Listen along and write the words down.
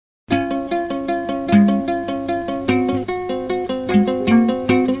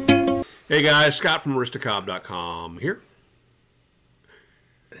Hey guys, Scott from aristocob.com here.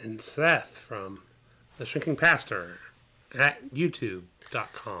 And Seth from The Shrinking Pastor at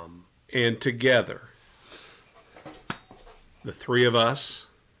youtube.com. And together, the three of us,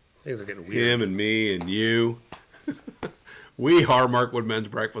 Things are getting weird. him and me and you, we are Markwood Men's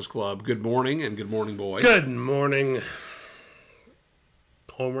Breakfast Club. Good morning, and good morning, boys. Good morning,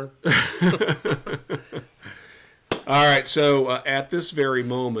 Homer. All right, so at this very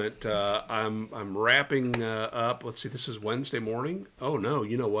moment, I'm wrapping up. Let's see, this is Wednesday morning. Oh no,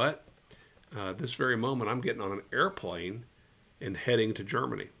 you know what? This very moment, I'm getting on an airplane and heading to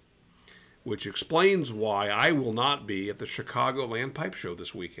Germany, which explains why I will not be at the Chicagoland Pipe Show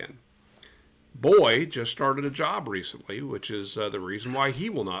this weekend. Boy just started a job recently, which is the reason why he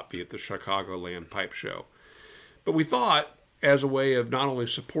will not be at the Chicagoland Pipe Show. But we thought, as a way of not only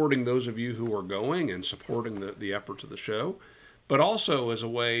supporting those of you who are going and supporting the efforts of the show, but also as a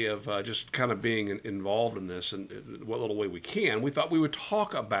way of just kind of being involved in this in what little way we can, we thought we would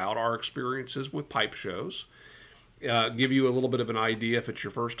talk about our experiences with pipe shows, give you a little bit of an idea if it's your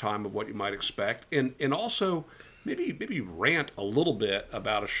first time of what you might expect, and also maybe rant a little bit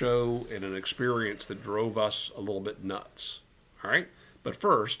about a show and an experience that drove us a little bit nuts. All right? But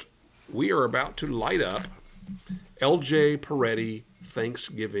first, we are about to light up L.J. Peretti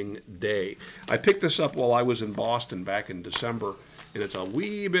Thanksgiving Day. I picked this up while I was in Boston back in December, and it's a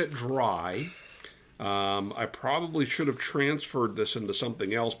wee bit dry. I probably should have transferred this into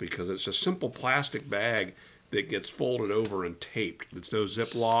something else because it's a simple plastic bag that gets folded over and taped. It's no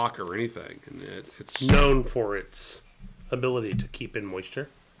Ziploc or anything. And it's Known for its ability to keep in moisture.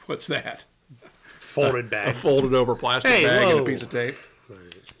 What's that? Folded bags. A folded over plastic bag and a piece of tape? Right,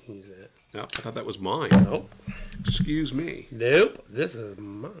 use that. No, I thought that was mine. Nope. Excuse me. Nope. This is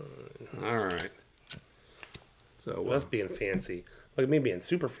mine. All right. So That's being fancy. Look at me being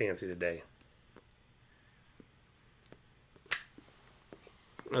super fancy today.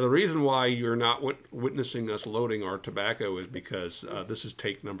 Now, the reason why you're not witnessing us loading our tobacco is because this is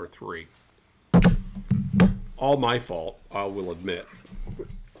take number 3. All my fault, I will admit.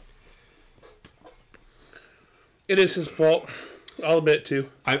 It is his fault. I'll admit too.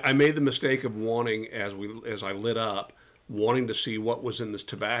 I made the mistake of wanting, as I lit up, wanting to see what was in this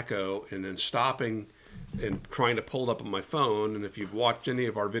tobacco, and then stopping and trying to pull it up on my phone. And if you've watched any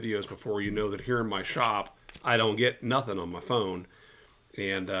of our videos before, you know that here in my shop, I don't get nothing on my phone.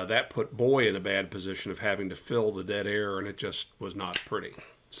 And that put Boy in a bad position of having to fill the dead air, and it just was not pretty.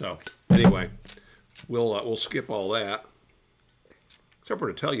 So anyway, we'll skip all that, except for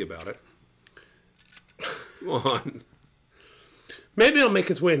to tell you about it. Come on. Maybe it'll make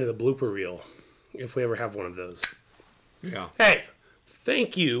its way into the blooper reel if we ever have one of those. Yeah. Hey,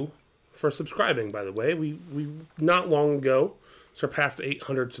 thank you for subscribing, by the way. We not long ago surpassed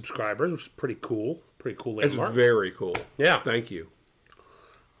 800 subscribers, which is pretty cool. Pretty cool landmark. It's very cool. Yeah. Thank you.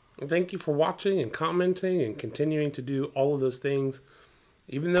 And thank you for watching and commenting and continuing to do all of those things,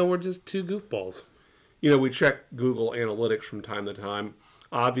 even though we're just two goofballs. You know, we check Google Analytics from time to time.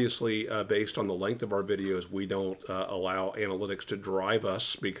 Obviously, based on the length of our videos, we don't allow analytics to drive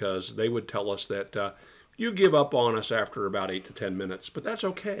us because they would tell us that you give up on us after about 8 to 10 minutes, but that's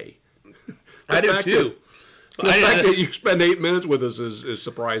okay. I do too. The fact that you spend 8 minutes with us is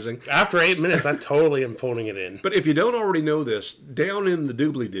surprising. After 8 minutes, I totally am phoning it in. But if you don't already know this, down in the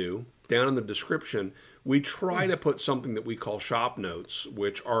doobly-doo, down in the description, we try to put something that we call shop notes,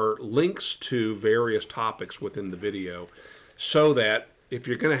 which are links to various topics within the video, so that if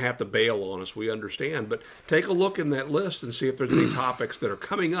you're going to have to bail on us, we understand. But take a look in that list and see if there's any topics that are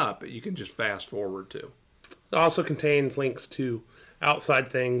coming up that you can just fast forward to. It also contains links to outside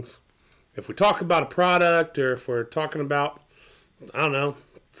things. If we talk about a product, or if we're talking about, I don't know,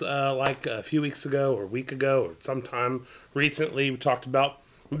 like a few weeks ago or a week ago or sometime recently, we talked about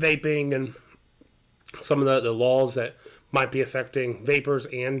vaping and some of the laws that might be affecting vapors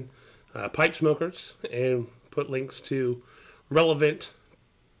and pipe smokers, and put links to relevant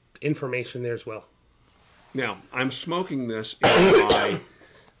information there as well. Now, I'm smoking this in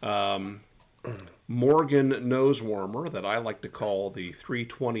my Morgan nose warmer that I like to call the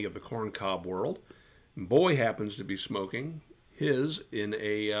 320 of the corncob world. And Boy happens to be smoking his in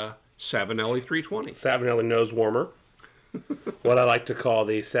a Savinelli 320. Savinelli nose warmer. What I like to call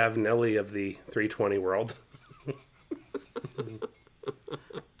the Savinelli of the 320 world.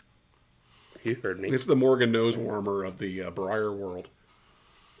 You heard me. It's the Morgan nose warmer of the Briar world.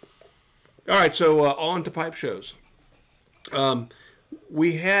 All right, so on to pipe shows.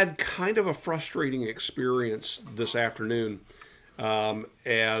 We had kind of a frustrating experience this afternoon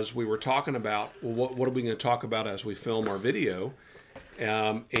as we were talking about, well, what are we going to talk about as we film our video?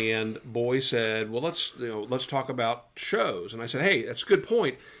 And Boy said, well, let's talk about shows. And I said, hey, that's a good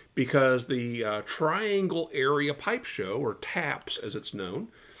point, because the Triangle Area Pipe Show, or TAPS as it's known,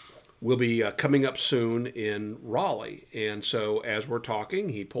 will be coming up soon in Raleigh. And so as we're talking,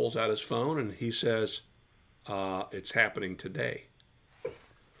 he pulls out his phone and he says, it's happening today.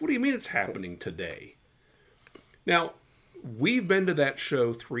 What do you mean it's happening today? Now, we've been to that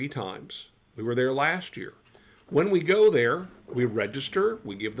show 3 times. We were there last year. When we go there, we register,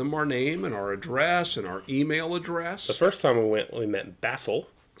 we give them our name and our address and our email address. The first time we went, we met Bassel.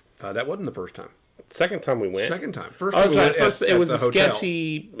 That wasn't the first time. Second time we went. Second time. First time we went it was the a hotel.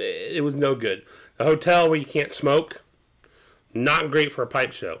 sketchy. It was no good. The hotel where you can't smoke, not great for a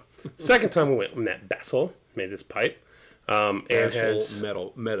pipe show. Second time we went, we met Bassel, made this pipe, and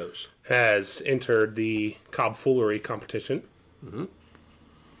Meadows has entered the Cobb Foolery competition. Mm-hmm.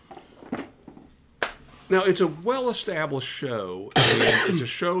 Now, it's a well-established show, and it's a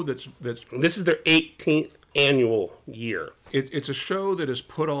show that's... This is their 18th annual year. It's a show that is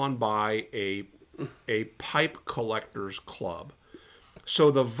put on by a pipe collectors club.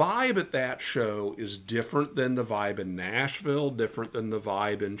 So the vibe at that show is different than the vibe in Nashville, different than the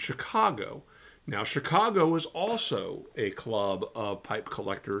vibe in Chicago. Now, Chicago is also a club of pipe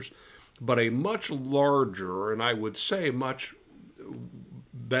collectors, but a much larger, and I would say much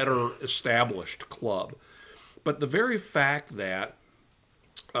better established club. But the very fact that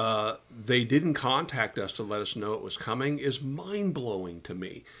they didn't contact us to let us know it was coming is mind-blowing to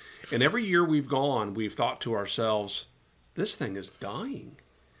me. And every year we've gone, we've thought to ourselves, this thing is dying.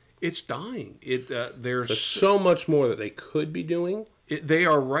 It's dying. There's so much more that they could be doing. They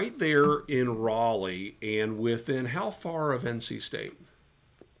are right there in Raleigh and within how far of NC State?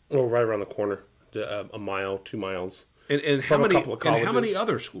 Oh, right around the corner. A mile, 2 miles. And how many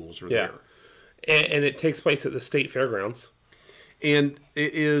other schools are there? And it takes place at the state fairgrounds. And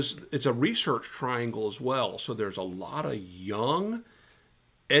it's a research triangle as well. So there's a lot of young,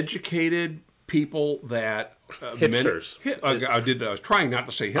 educated people that hipsters. I was trying not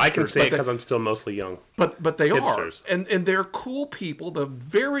to say hipsters. I can say it because I'm still mostly young. But they hipsters. are, and they're cool people. The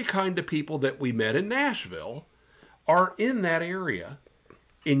very kind of people that we met in Nashville are in that area,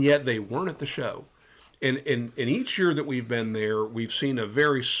 and yet they weren't at the show. And each year that we've been there, we've seen a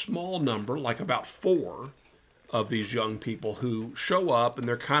very small number, like about 4 of these young people who show up, and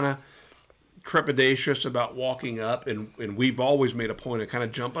they're kind of trepidatious about walking up. And we've always made a point of kind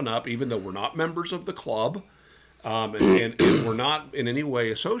of jumping up, even though we're not members of the club, and we're not in any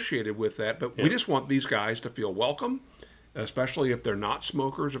way associated with that. But we just want these guys to feel welcome, especially if they're not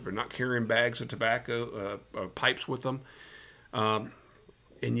smokers, if they're not carrying bags of tobacco, pipes with them. And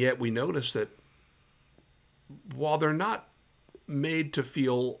yet we notice that while they're not made to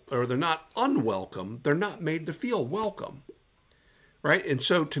feel, or they're not unwelcome, they're not made to feel welcome, right? And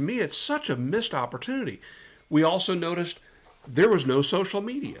so to me, it's such a missed opportunity. We also noticed there was no social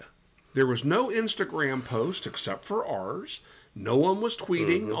media. There was no Instagram post except for ours. No one was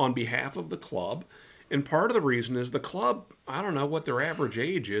tweeting on behalf of the club. And part of the reason is the club, I don't know what their average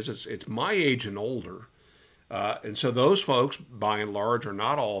age is. It's my age and older. And so those folks, by and large, are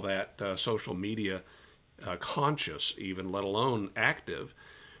not all that social media conscious, even, let alone active.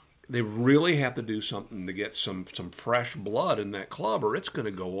 They really have to do something to get some fresh blood in that club, or it's going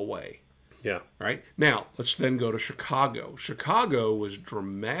to go away. Yeah. Right? Now, let's then go to Chicago. Chicago was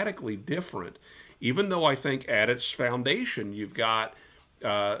dramatically different, even though I think at its foundation you've got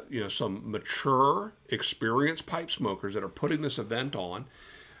some mature, experienced pipe smokers that are putting this event on.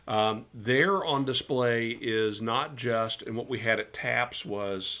 There on display is not just, and what we had at TAPS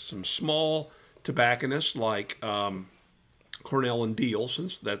was some small tobacconists like Cornell and Deal,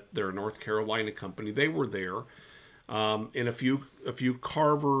 since that they're a North Carolina company, they were there, and a few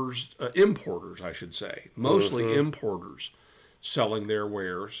carvers, importers, I should say, mostly importers, selling their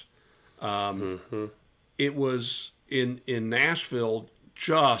wares. It was in Nashville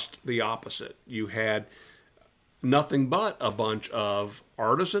just the opposite. You had nothing but a bunch of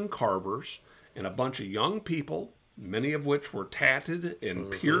artisan carvers and a bunch of young people, many of which were tatted and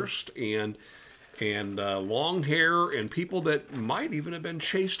pierced and long hair, and people that might even have been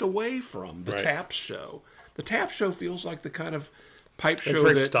chased away from the TAPS show. The TAPS show feels like the kind of pipe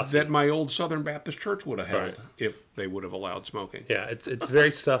show that my old Southern Baptist church would have held if they would have allowed smoking. Yeah, it's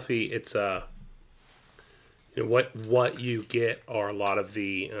very stuffy. It's what you get are a lot of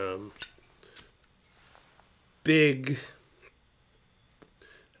the big,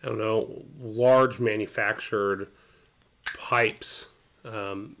 I don't know, large manufactured pipes.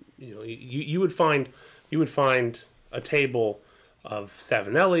 You would find a table of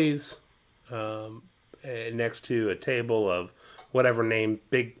Savinellis next to a table of whatever name,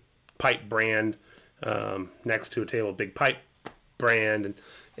 big pipe brand, next to a table, big pipe brand,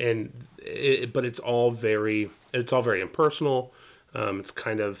 but it's all very impersonal. It's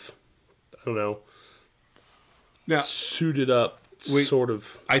kind of, I don't know, now suited up, sort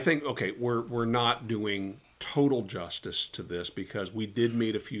of. I think we're not doing total justice to this because we did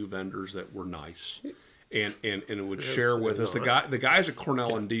meet a few vendors that were nice. And would share with us. The guys at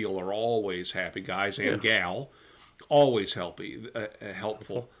Cornell and Deal are always happy, guys and gal, always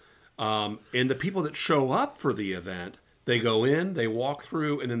helpful. And the people that show up for the event, they go in, they walk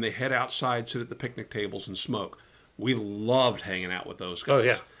through, and then they head outside, sit at the picnic tables, and smoke. We loved hanging out with those guys. Oh,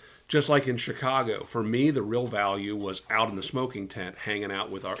 yeah. Just like in Chicago, for me, the real value was out in the smoking tent, hanging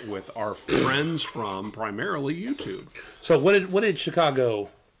out with our friends from primarily YouTube. So what did Chicago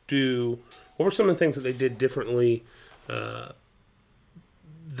do? What were some of the things that they did differently that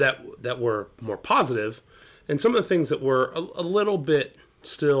were more positive, and some of the things that were a little bit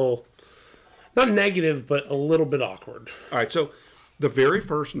still not negative, but a little bit awkward? All right, so the very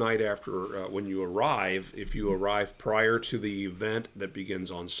first night after when you arrive, if you arrive prior to the event that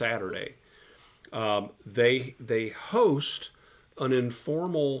begins on Saturday, they host an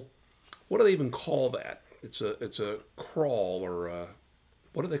informal. What do they even call that? It's a crawl or a,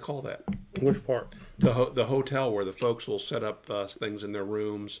 what do they call that? Which part? The hotel where the folks will set up things in their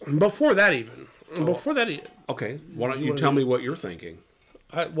rooms. Before that even. Okay, why don't you tell me what you're thinking?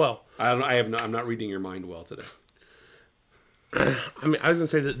 I'm not reading your mind well today. I mean, I was going to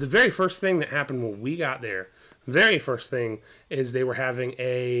say that the very first thing that happened when we got there, very first thing is they were having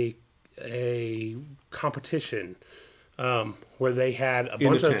a competition where they had a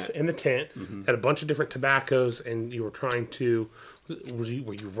bunch in the tent, had a bunch of different tobaccos, and you were trying to, were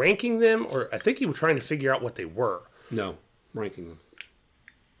you ranking them, or I think you were trying to figure out what they were. No, ranking them.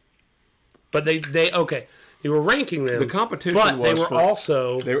 But you were ranking them. The competition but was they were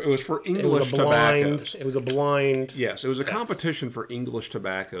also. It was for English tobaccos. It was a blind. Yes, it was a competition for English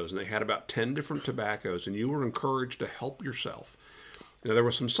tobaccos, and they had about 10 different tobaccos, and you were encouraged to help yourself. Now, there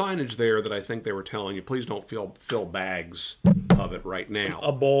was some signage there that I think they were telling you, please don't fill bags of it right now.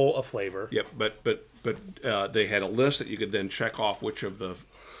 A bowl of flavor. Yep, but they had a list that you could then check off which of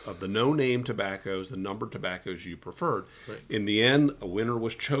the no-name tobaccos, the numbered tobaccos you preferred. Right. In the end, a winner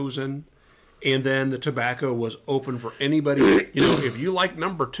was chosen. And then the tobacco was open for anybody. You know, if you like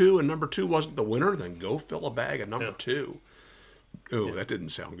number 2 and number 2 wasn't the winner, then go fill a bag of number 2. Oh, that didn't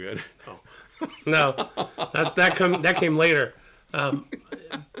sound good. Oh. No, that came later.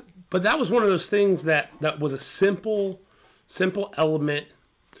 But that was one of those things that was a simple element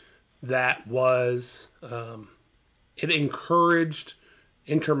that was it encouraged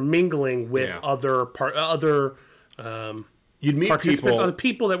intermingling with other. You'd meet people, other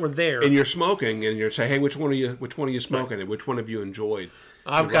people that were there, and you're smoking, and you're say, "Hey, which one are you smoking, and which one have you enjoyed?"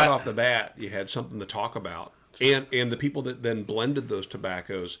 Right off the bat, you had something to talk about, and the people that then blended those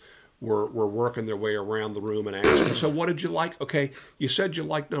tobaccos were working their way around the room and asking, "So, what did you like? Okay, you said you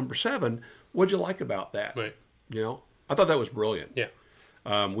liked number 7. What'd you like about that?" Right. You know, I thought that was brilliant. Yeah.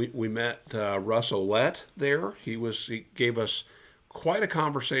 We met Russ Olette there. He gave us quite a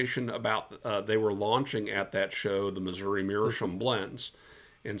conversation about they were launching at that show the Missouri Meerschaum blends,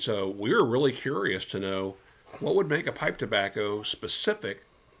 and so we were really curious to know what would make a pipe tobacco specific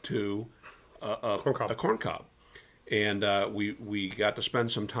to a corn cob. And we got to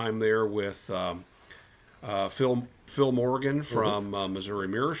spend some time there with Phil Morgan from Missouri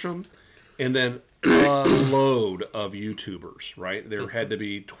Meerschaum, and then a load of YouTubers. Right, there had to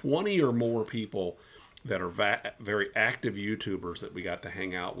be 20 or more people that are very active YouTubers that we got to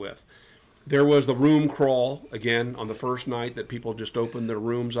hang out with. There was the room crawl, again, on the first night that people just opened their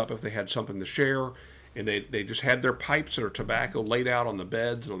rooms up if they had something to share, and they just had their pipes or tobacco laid out on the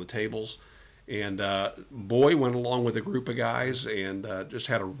beds and on the tables. And Boy went along with a group of guys and just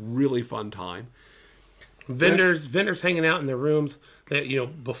had a really fun time. Vendors hanging out in their rooms,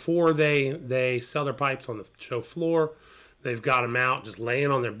 before they sell their pipes on the show floor. They've got them out, just laying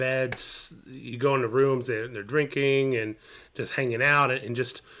on their beds. You go in the rooms, they're drinking and just hanging out. And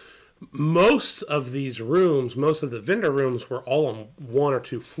just most of these rooms, most of the vendor rooms were all on 1 or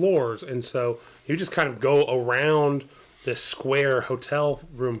 2 floors. And so you just kind of go around this square hotel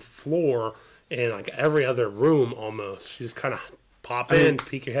room floor and like every other room almost. You just kind of pop in,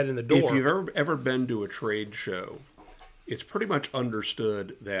 peek your head in the door. If you've ever been to a trade show, it's pretty much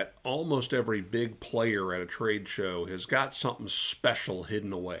understood that almost every big player at a trade show has got something special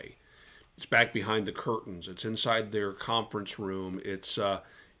hidden away. It's back behind the curtains. It's inside their conference room. It's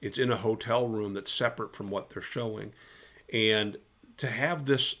in a hotel room that's separate from what they're showing. And to have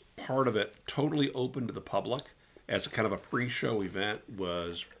this part of it totally open to the public as a kind of a pre-show event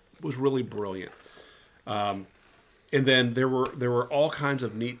was really brilliant. And then there were all kinds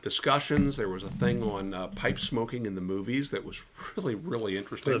of neat discussions. There was a thing on pipe smoking in the movies that was really, really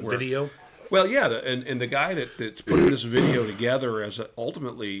interesting. The video? Well, yeah, and the guy that's putting this video together as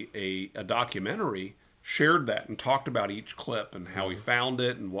ultimately a documentary shared that and talked about each clip and how he found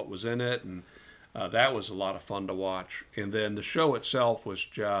it and what was in it, and that was a lot of fun to watch. And then the show itself was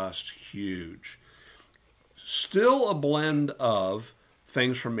just huge. Still a blend of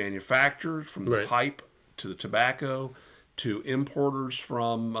things from manufacturers, from the pipe to the tobacco, to importers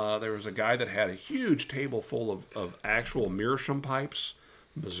from, there was a guy that had a huge table full of actual meerschaum pipes.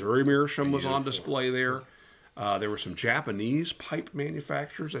 Missouri meerschaum was on display there. There were some Japanese pipe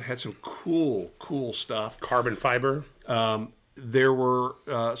manufacturers that had some cool stuff. Carbon fiber. There were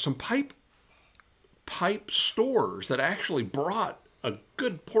some pipe stores that actually brought a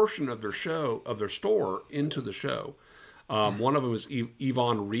good portion of their store into the show. One of them was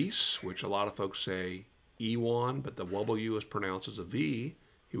Yvonne Reese, which a lot of folks say Ewan, but the W is pronounced as a V.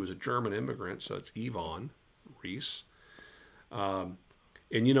 He was a German immigrant, so it's Yvonne Reese.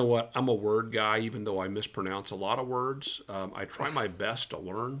 And you know what? I'm a word guy, even though I mispronounce a lot of words. I try my best to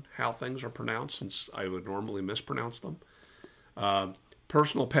learn how things are pronounced, since I would normally mispronounce them.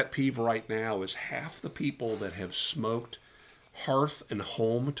 Personal pet peeve right now is half the people that have smoked Hearth and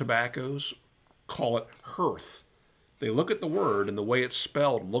Home tobaccos call it hearth. They look at the word, and the way it's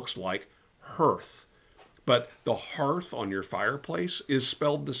spelled looks like hearth. But the hearth on your fireplace is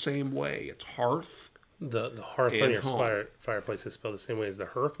spelled the same way. It's hearth. The hearth on your fireplace is spelled the same way as the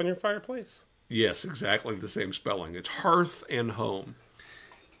hearth on your fireplace? Yes, exactly the same spelling. It's Hearth and Home.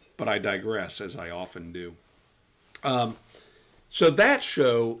 But I digress, as I often do. So that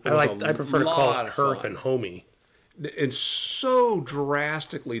show I prefer to call it Hearth and Homey. It's so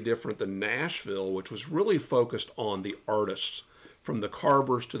drastically different than Nashville, which was really focused on the artists, from the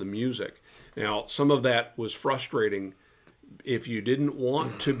carvers to the music. Now, some of that was frustrating if you didn't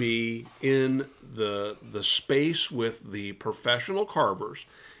want to be in the space with the professional carvers.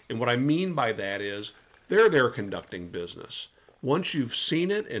 And what I mean by that is they're there conducting business. Once you've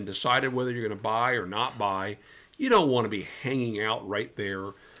seen it and decided whether you're going to buy or not buy, you don't want to be hanging out right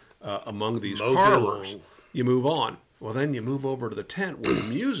there among these carvers. You move on. Well, then you move over to the tent where the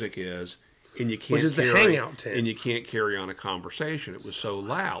music is, and you can't the hangout tent. And you can't carry on a conversation. It was so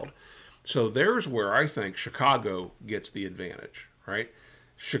loud. So there's where I think Chicago gets the advantage, right?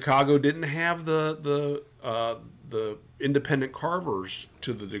 Chicago didn't have the independent carvers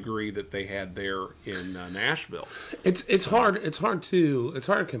to the degree that they had there in Nashville. It's hard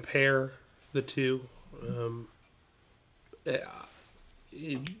to compare the two.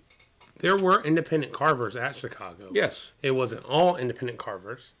 There were independent carvers at Chicago. Yes, it wasn't all independent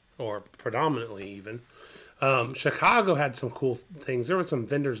carvers, or predominantly even. Chicago had some cool things. There were some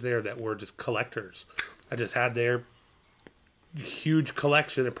vendors there that were just collectors. I just had their huge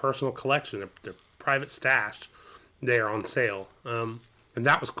collection, their personal collection, their private stash there on sale, and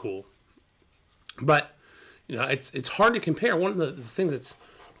that was cool. But it's hard to compare. One of the things that's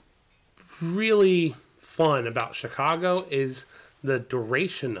really fun about Chicago is the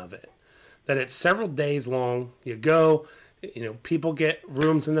duration of it. That it's several days long. You go, people get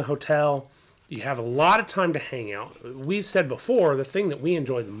rooms in the hotel. You have a lot of time to hang out. We've said before, the thing that we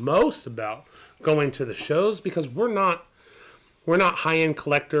enjoy the most about going to the shows, because we're not high-end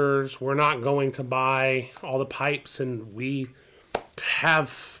collectors. We're not going to buy all the pipes, and we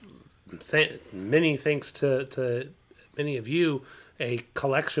have, many thanks to many of you, a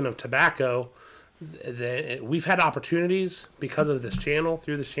collection of tobacco. We've had opportunities because of this channel,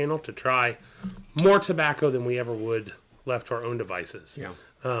 through this channel, to try more tobacco than we ever would left to our own devices. Yeah.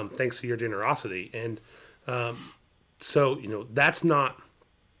 Thanks to your generosity. And so, that's not,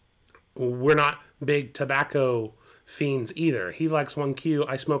 we're not big tobacco fiends either. He likes 1Q,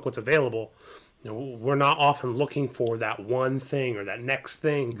 I smoke what's available. We're not often looking for that one thing or that next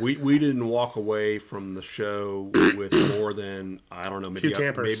thing. We didn't walk away from the show with more than, I don't know,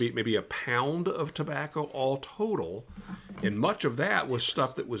 maybe a pound of tobacco all total. And much of that was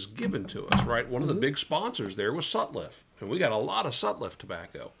stuff that was given to us, right? One of the big sponsors there was Sutliff. And we got a lot of Sutliff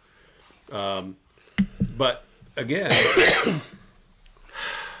tobacco. But again...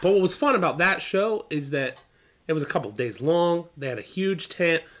 But what was fun about that show is that it was a couple of days long. They had a huge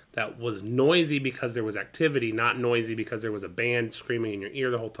tent that was noisy because there was activity, not noisy because there was a band screaming in your ear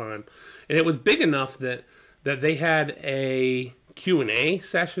the whole time. And it was big enough that they had a Q&A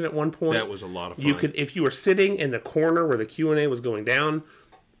session at one point. That was a lot of fun. You could, if you were sitting in the corner where the Q&A was going down,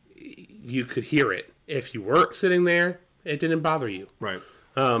 you could hear it. If you weren't sitting there, it didn't bother you. Right.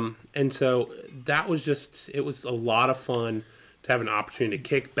 And so that was it was a lot of fun to have an opportunity to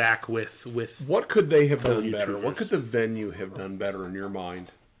kick back with What could they have done better? YouTubers. What could the venue have done better in your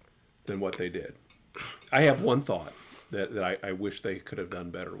mind than what they did? I have one thought that I wish they could have done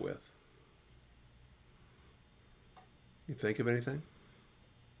better with. You think of anything?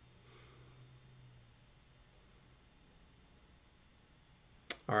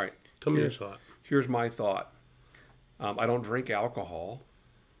 All right. Tell me your thought. Here's my thought. I don't drink alcohol,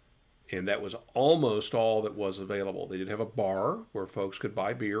 and that was almost all that was available. They did have a bar where folks could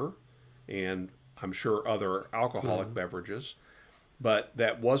buy beer, and I'm sure other alcoholic beverages, but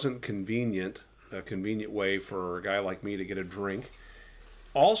that wasn't convenient. A convenient way for a guy like me to get a drink.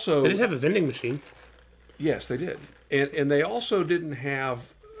 Also, They did have a vending machine. yes, they did, and they also didn't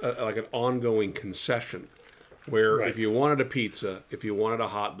have like an ongoing concession, where Right. if you wanted a pizza, if you wanted a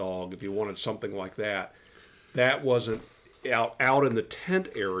hot dog, if you wanted something like that, that wasn't out in the tent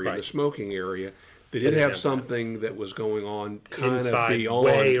area, Right. the smoking area. They did didn't have have that. something that was going on kind Inside, of beyond.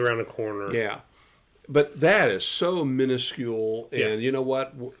 way around the corner. Yeah. But that is so minuscule. And Yeah. you know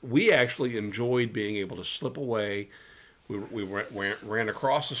what? We actually enjoyed being able to slip away. We ran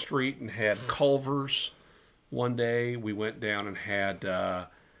across the street and had Culver's one day. We went down and had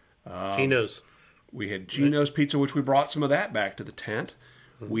Gino's. we had Gino's Pizza, which we brought some of that back to the tent.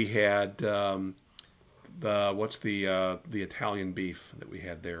 We had what's the Italian beef that we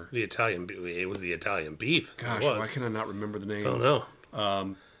had there? The Italian beef. It was the Italian beef. is what Gosh, it was. why can I not remember the name? I don't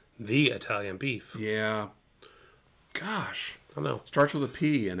know. The Italian beef. Yeah. Gosh. I don't know. Starts with a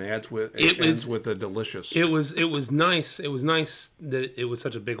P and ends with a delicious. It was nice. It was nice that it was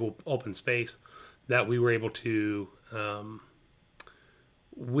such a big open space that we were able to.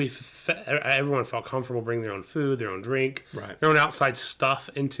 Everyone felt comfortable bringing their own food, their own drink, Right. their own outside stuff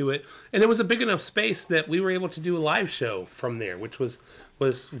into it, and there was a big enough space that we were able to do a live show from there, which was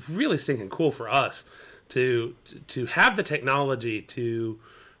really stinking cool for us to have the technology to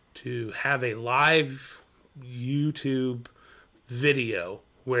have a live YouTube video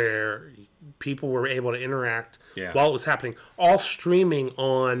where people were able to interact Yeah. while it was happening, all streaming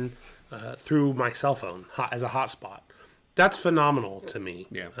on through my cell phone as a hotspot. That's phenomenal to me.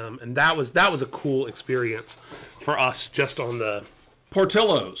 Yeah. And that was a cool experience for us just on the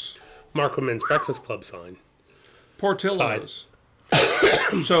Portillo's. Marco Men's Breakfast Club sign. Portillo's.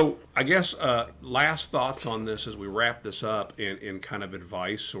 So I guess last thoughts on this as we wrap this up in kind of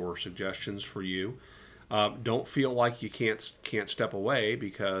advice or suggestions for you. Don't feel like you can't step away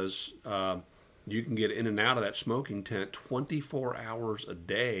because you can get in and out of that smoking tent 24 hours a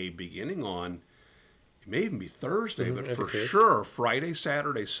day, beginning on, it may even be Thursday, but for sure Friday,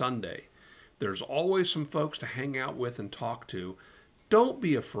 Saturday, Sunday. There's always some folks to hang out with and talk to. Don't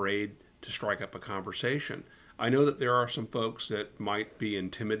be afraid to strike up a conversation. I know that there are some folks that might be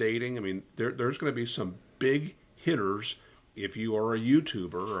intimidating. I mean, there's going to be some big hitters if you are a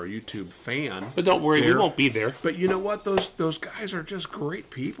YouTuber or a YouTube fan. But don't worry, we won't be there. But you know what? Those guys are just great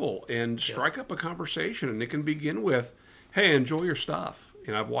people. And strike up a conversation, and it can begin with, hey, enjoy your stuff.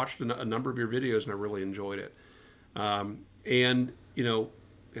 And I've watched a number of your videos, and I really enjoyed it. And, you know,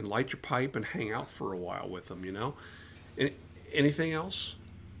 and light your pipe and hang out for a while with them, you know. Anything else?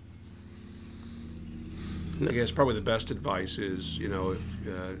 I guess probably the best advice is, you know,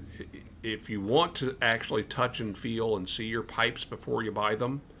 if you want to actually touch and feel and see your pipes before you buy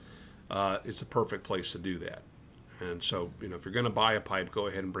them, it's the perfect place to do that. And so, you know, if you're going to buy a pipe, go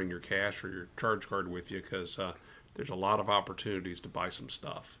ahead and bring your cash or your charge card with you because there's a lot of opportunities to buy some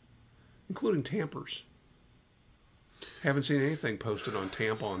stuff, including tampers. Haven't seen anything posted on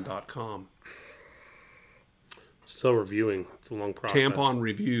tampon.com. Still reviewing. It's a long process.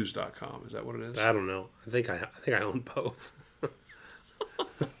 Tamponreviews.com. Is that what it is? I don't know. I think I own both.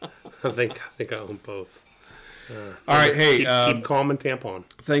 I think I own both. All right, hey, keep calm and tampon.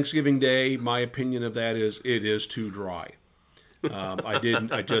 Thanksgiving Day. My opinion of that is it is too dry.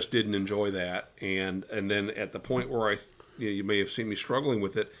 I just didn't enjoy that, and then at the point where you may have seen me struggling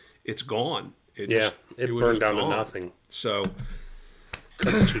with it, it's gone. It was burned down gone. to nothing. So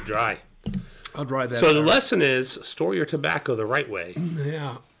It's too dry. I'll dry that. So the lesson is store your tobacco the right way.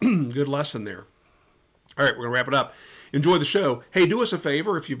 Yeah, good lesson there. All right, we're going to wrap it up. Enjoy the show. Hey, do us a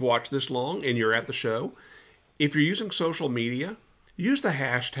favor if you've watched this long and you're at the show. If you're using social media, use the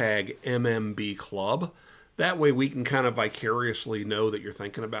hashtag MMBClub. That way we can kind of vicariously know that you're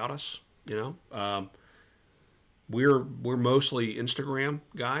thinking about us. You know, we're mostly Instagram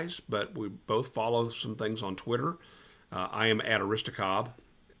guys, but we both follow some things on Twitter. I am at Aristocob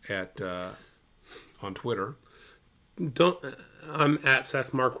on Twitter. I'm at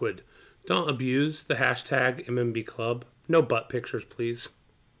Seth Markwood. Don't abuse the hashtag MMB Club. No butt pictures, please.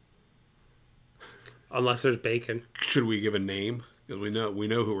 Unless there's bacon. Should we give a name? Because we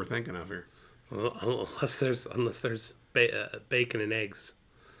know who we're thinking of here. Unless there's bacon and eggs,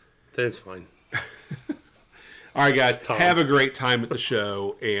 then it's fine. All right, guys. Tom. Have a great time at the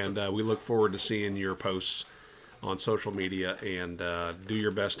show, and we look forward to seeing your posts on social media, and do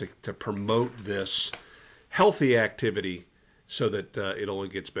your best to promote this healthy activity so that it only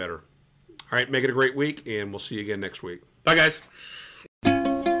gets better. All right, make it a great week, and we'll see you again next week. Bye, guys.